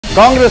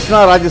ಕಾಂಗ್ರೆಸ್ನ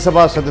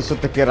ರಾಜ್ಯಸಭಾ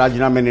ಸದಸ್ಯತ್ವಕ್ಕೆ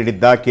ರಾಜೀನಾಮೆ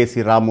ನೀಡಿದ್ದ ಕೆಸಿ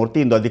ರಾಮಮೂರ್ತಿ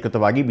ಇಂದು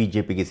ಅಧಿಕೃತವಾಗಿ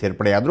ಬಿಜೆಪಿಗೆ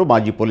ಸೇರ್ಪಡೆಯಾದರು.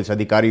 ಮಾಜಿ ಪೊಲೀಸ್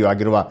ಅಧಿಕಾರಿಯೂ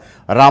ಆಗಿರುವ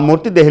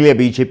ರಾಮಮೂರ್ತಿ ದೆಹಲಿಯ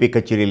ಬಿಜೆಪಿ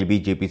ಕಚೇರಿಯಲ್ಲಿ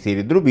ಬಿಜೆಪಿ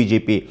ಸೇರಿದ್ರು.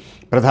 ಬಿಜೆಪಿ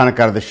ಪ್ರಧಾನ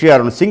ಕಾರ್ಯದರ್ಶಿ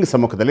ಅರುಣ್ ಸಿಂಗ್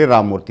ಸಮ್ಮುಖದಲ್ಲಿ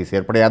ರಾಮಮೂರ್ತಿ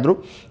ಸೇರ್ಪಡೆಯಾದರು.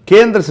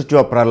 ಕೇಂದ್ರ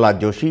ಸಚಿವ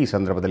ಪ್ರಹ್ಲಾದ್ ಜೋಶಿ ಈ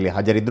ಸಂದರ್ಭದಲ್ಲಿ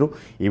ಹಾಜರಿದ್ದರು.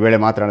 ಈ ವೇಳೆ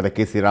ಮಾತನಾಡಿದ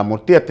ಕೆಸಿ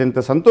ರಾಮಮೂರ್ತಿ,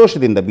 ಅತ್ಯಂತ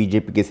ಸಂತೋಷದಿಂದ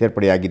ಬಿಜೆಪಿಗೆ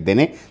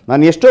ಸೇರ್ಪಡೆಯಾಗಿದ್ದೇನೆ.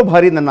 ನಾನು ಎಷ್ಟೋ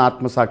ಬಾರಿ ನನ್ನ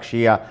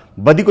ಆತ್ಮಸಾಕ್ಷಿಯ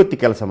ಬದಿಗೊತ್ತಿ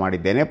ಕೆಲಸ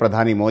ಮಾಡಿದ್ದೇನೆ.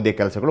 ಪ್ರಧಾನಿ ಮೋದಿ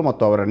ಕೆಲಸಗಳು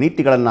ಮತ್ತು ಅವರ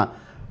ನೀತಿಗಳನ್ನು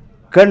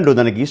ಕಂಡು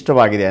ನನಗೆ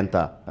ಇಷ್ಟವಾಗಿದೆ ಅಂತ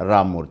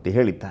ರಾಮಮೂರ್ತಿ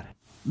ಹೇಳಿದ್ದಾರೆ.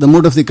 The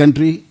mood of the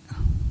country,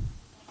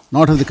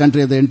 not of the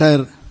country, of the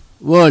entire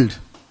world,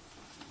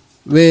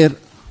 where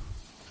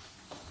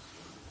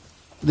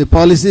the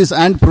policies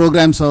and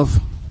programs of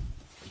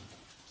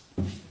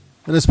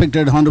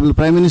respected Honorable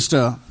Prime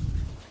Minister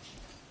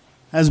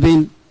has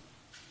been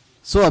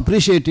so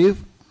appreciative,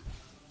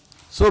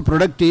 so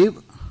productive,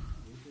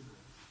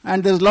 and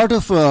there's a lot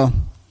of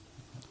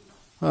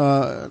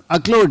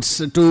accolades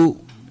to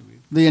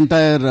the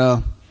entire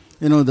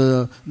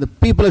the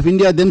people of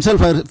India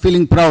themselves are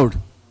feeling proud.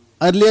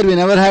 Earlier we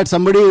never had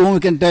somebody whom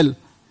we can tell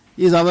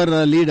is our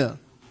leader.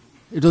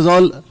 It was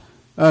all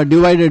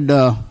divided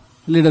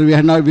leader.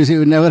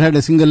 We never had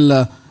a single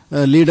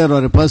leader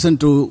or a person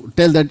to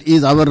tell that he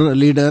is our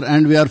leader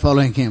and we are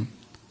following him.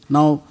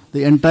 Now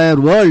the entire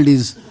world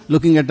is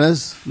looking at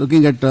us,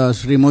 looking at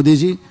Shri Modi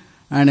ji,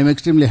 and I am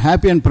extremely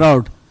happy and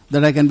proud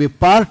that I can be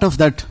part of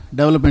that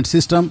development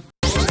system.